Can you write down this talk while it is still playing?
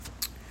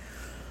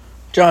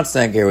John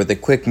Stank here with a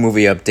quick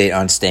movie update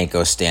on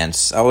Stanko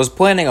Stance. I was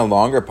planning a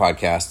longer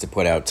podcast to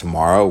put out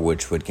tomorrow,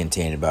 which would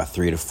contain about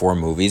 3 to 4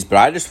 movies, but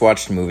I just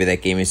watched a movie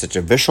that gave me such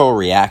a visceral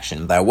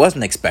reaction that I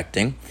wasn't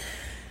expecting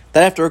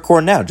that I have to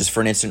record now just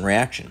for an instant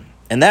reaction.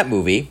 And that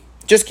movie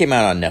just came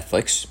out on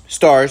Netflix,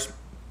 stars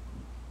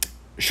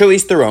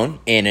Charlize Theron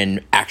in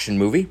an action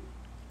movie.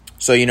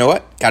 So you know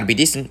what? Gotta be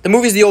decent. The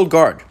movie's The Old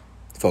Guard,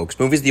 folks.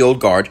 Movie's The Old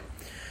Guard.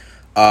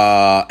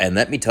 And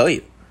let me tell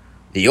you,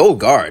 The Old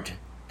Guard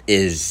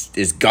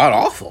is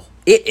god-awful.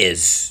 It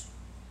is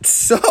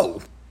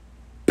so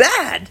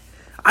bad.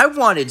 I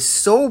wanted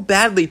so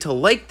badly to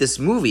like this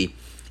movie.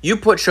 You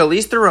put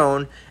Charlize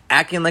Theron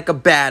acting like a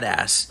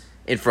badass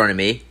in front of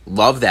me.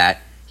 Love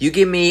that. You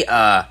give me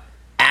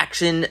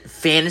action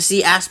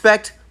fantasy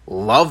aspect.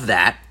 Love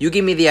that. You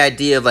give me the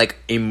idea of like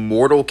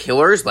immortal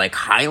killers like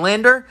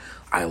Highlander.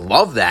 I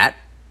love that.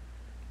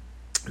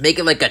 Make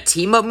it like a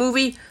team-up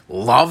movie.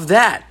 Love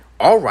that.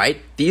 All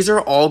right, these are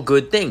all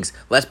good things.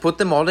 Let's put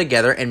them all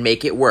together and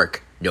make it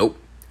work. Nope.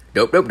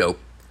 Not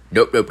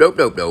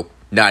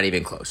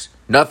even close.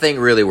 Nothing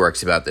really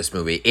works about this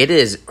movie. It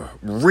is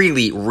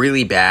really,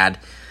 really bad,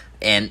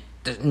 and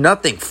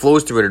nothing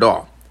flows through it at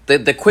all.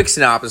 The quick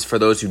synopsis for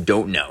those who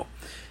don't know.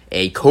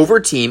 A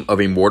covert team of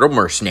immortal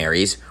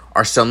mercenaries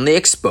are suddenly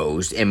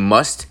exposed and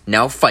must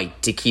now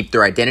fight to keep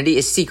their identity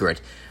a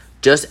secret,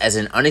 just as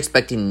an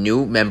unexpected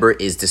new member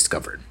is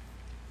discovered.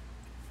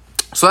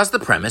 So that's the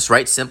premise,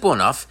 right? Simple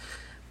enough.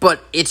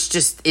 But it's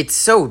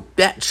so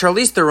bad.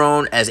 Charlize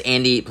Theron as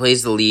Andy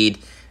plays the lead,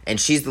 and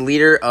she's the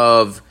leader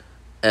of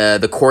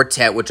the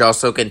quartet, which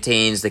also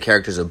contains the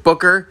characters of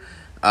Booker,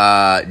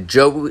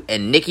 Joe,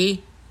 and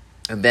Nikki.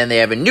 And then they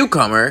have a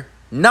newcomer,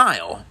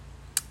 Niall,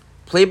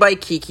 played by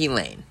Kiki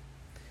Layne.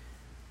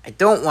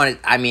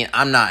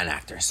 I'm not an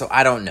actor, so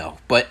I don't know.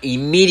 But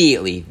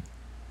immediately,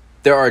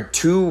 there are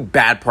two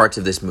bad parts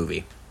of this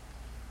movie.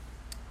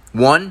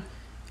 One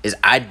is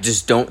I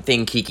just don't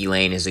think Kiki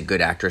Layne is a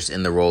good actress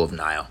in the role of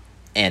Niall.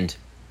 And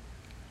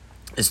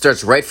it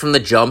starts right from the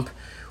jump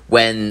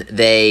when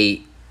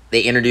they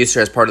introduce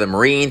her as part of the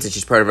Marines, and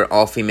she's part of an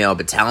all-female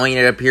battalion,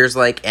 it appears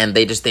like, and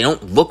they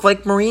don't look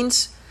like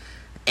Marines.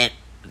 And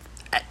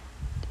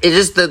it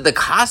just, the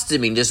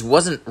costuming just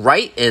wasn't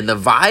right, and the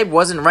vibe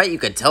wasn't right. You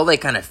could tell they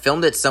kind of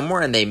filmed it somewhere,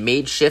 and they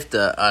made shift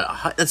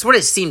that's what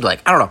it seemed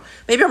like. I don't know.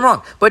 Maybe I'm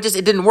wrong, but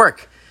it didn't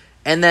work.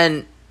 And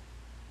then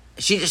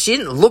She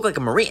didn't look like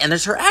a Marine, and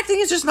her acting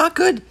is just not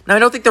good. Now, I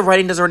don't think the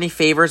writing does her any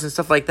favors and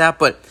stuff like that,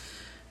 but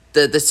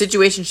the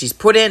situation she's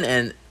put in,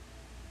 and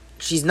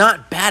she's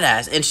not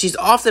badass, and she's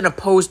often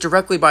opposed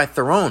directly by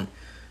Theron,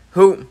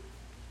 who,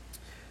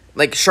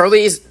 like,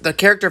 Charlize, the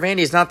character of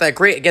Andy is not that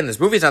great. Again, this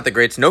movie's not that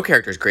great, so no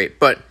character's great,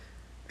 but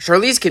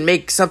Charlize can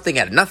make something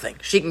out of nothing.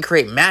 She can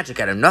create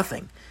magic out of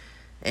nothing.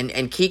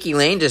 And Kiki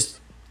Layne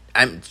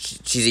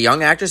she's a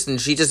young actress,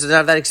 and she just doesn't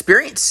have that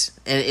experience,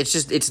 and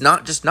it's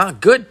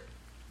not good.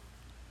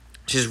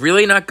 She's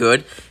really not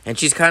good, and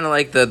she's kind of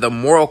like the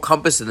moral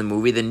compass of the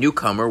movie, the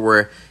newcomer,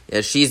 where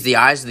she's the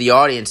eyes of the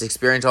audience,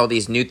 experience all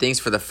these new things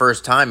for the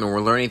first time, and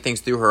we're learning things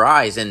through her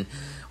eyes, and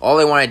all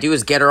they want to do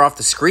is get her off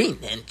the screen,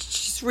 and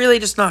she's really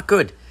just not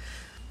good.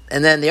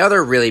 And then the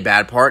other really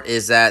bad part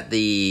is that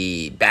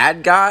the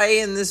bad guy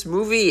in this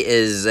movie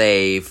is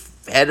a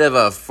head of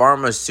a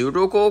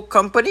pharmaceutical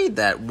company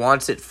that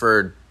wants it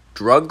for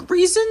drug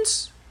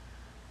reasons?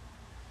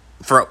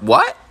 For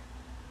what?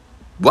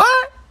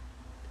 What?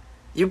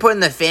 You put in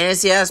the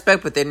fantasy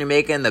aspect, but then you're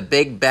making the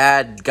big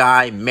bad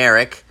guy,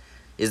 Merrick,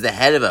 is the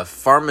head of a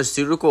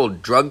pharmaceutical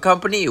drug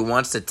company who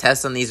wants to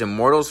test on these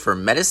immortals for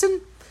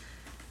medicine?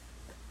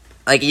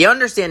 Like, you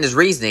understand his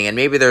reasoning, and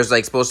maybe there's,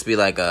 like, supposed to be,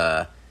 like,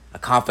 a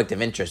conflict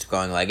of interest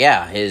going, like,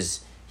 yeah,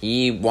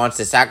 he wants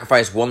to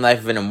sacrifice one life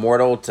of an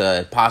immortal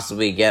to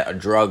possibly get a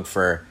drug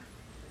for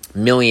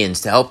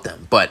millions to help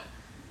them. But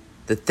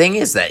the thing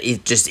is that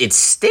it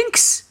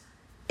stinks.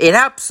 It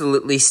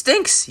absolutely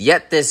stinks.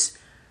 Yet this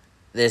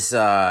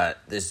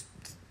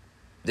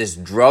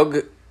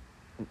drug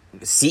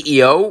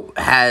CEO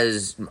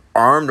has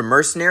armed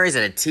mercenaries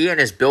at a T in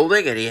his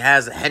building, and he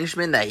has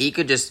henchmen that he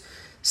could just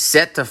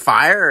set to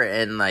fire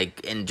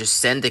and just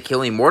send to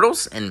kill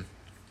immortals. And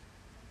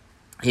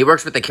he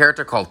works with a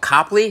character called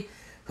Copley,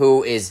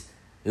 who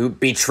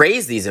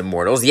betrays these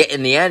immortals, yet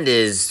in the end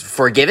is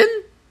forgiven.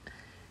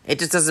 It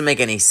just doesn't make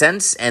any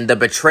sense. And the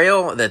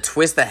betrayal, the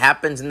twist that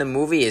happens in the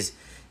movie is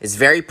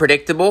very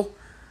predictable.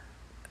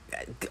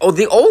 Oh,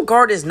 The Old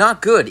Guard is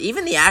not good.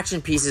 Even the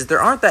action pieces,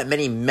 there aren't that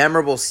many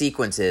memorable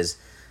sequences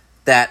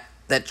that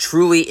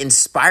truly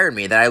inspired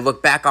me, that I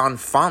look back on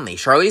fondly.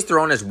 Charlize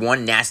Theron has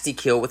one nasty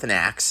kill with an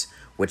axe,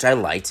 which I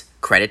liked.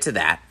 Credit to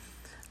that.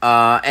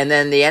 And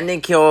then the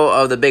ending kill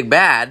of the big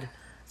bad,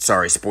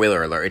 sorry,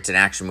 spoiler alert, it's an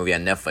action movie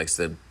on Netflix,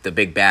 the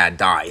big bad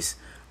dies,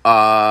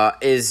 I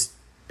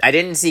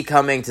didn't see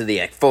coming to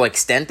the full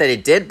extent that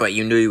it did, but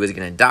you knew he was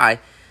going to die.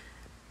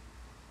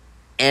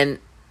 And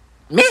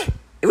meh.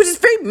 It was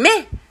just very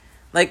meh.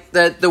 Like,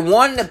 the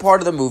one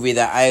part of the movie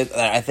that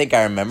I think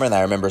I remember, and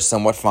I remember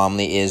somewhat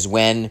fondly, is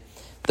when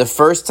the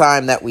first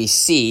time that we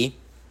see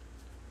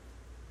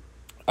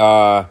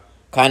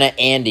kind of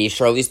Andy,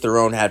 Charlize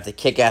Theron, had to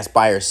kick ass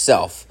by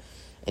herself.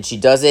 And she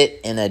does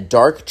it in a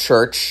dark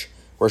church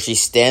where she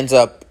stands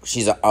up.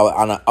 She's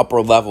on an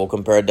upper level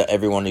compared to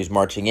everyone who's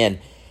marching in.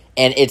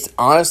 And it's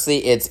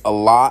a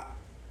lot.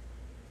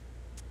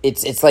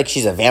 It's like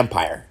she's a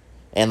vampire.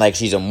 And like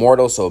she's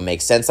immortal, so it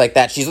makes sense like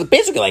that. She's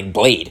basically like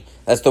Blade.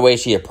 That's the way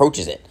she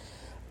approaches it.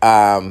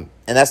 And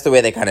that's the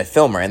way they kind of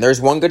film her. And there's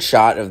one good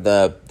shot of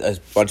a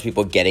bunch of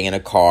people getting in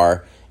a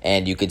car,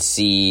 and you could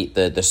see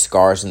the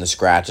scars and the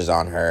scratches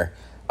on her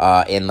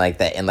in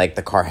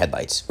the car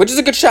headlights, which is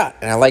a good shot,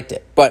 and I liked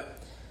it. But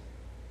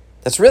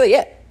that's really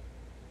it.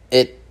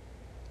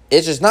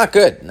 It's just not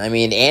good. I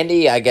mean,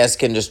 Andy, I guess,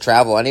 can just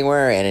travel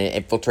anywhere and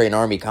infiltrate an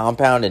army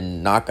compound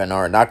and knock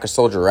a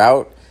soldier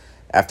out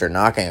after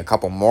knocking a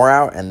couple more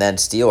out, and then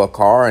steal a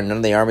car, and none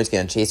of the army's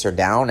going to chase her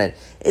down. And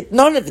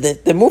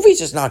the movie's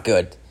just not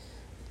good.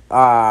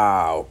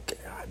 Oh,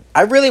 God.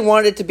 I really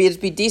wanted it to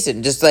be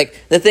decent. Just like,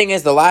 the thing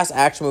is, the last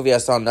action movie I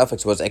saw on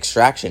Netflix was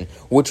Extraction,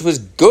 which was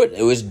good.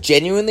 It was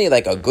genuinely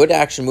like a good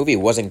action movie. It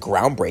wasn't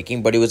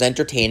groundbreaking, but it was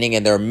entertaining,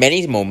 and there are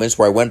many moments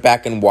where I went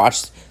back and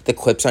watched the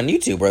clips on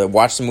YouTube, or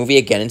watched the movie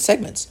again in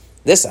segments.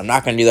 I'm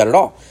not going to do that at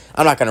all.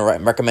 I'm not going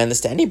to recommend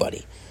this to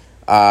anybody.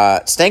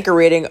 Stanker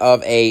rating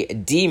of a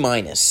D-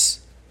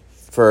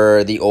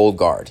 for The Old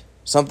Guard.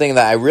 Something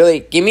that I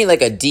really, give me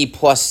like a D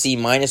plus C-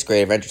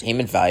 grade of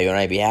entertainment value and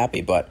I'd be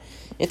happy, but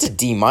it's a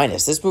D-.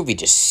 This movie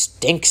just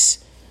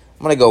stinks.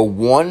 I'm going to go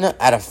 1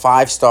 out of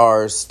 5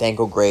 stars,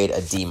 Stanko grade,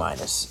 a D-.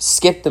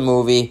 Skip the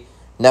movie.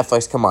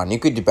 Netflix, come on, you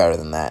could do better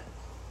than that.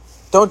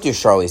 Don't do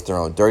Charlize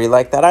Theron dirty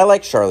like that. I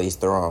like Charlize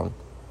Theron,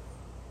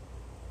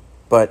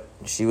 but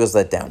she was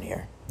let down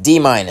here. D-,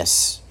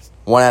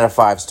 1 out of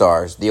 5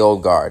 stars, The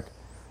Old Guard.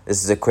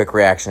 This is a quick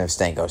reaction of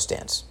Stanko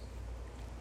Stance.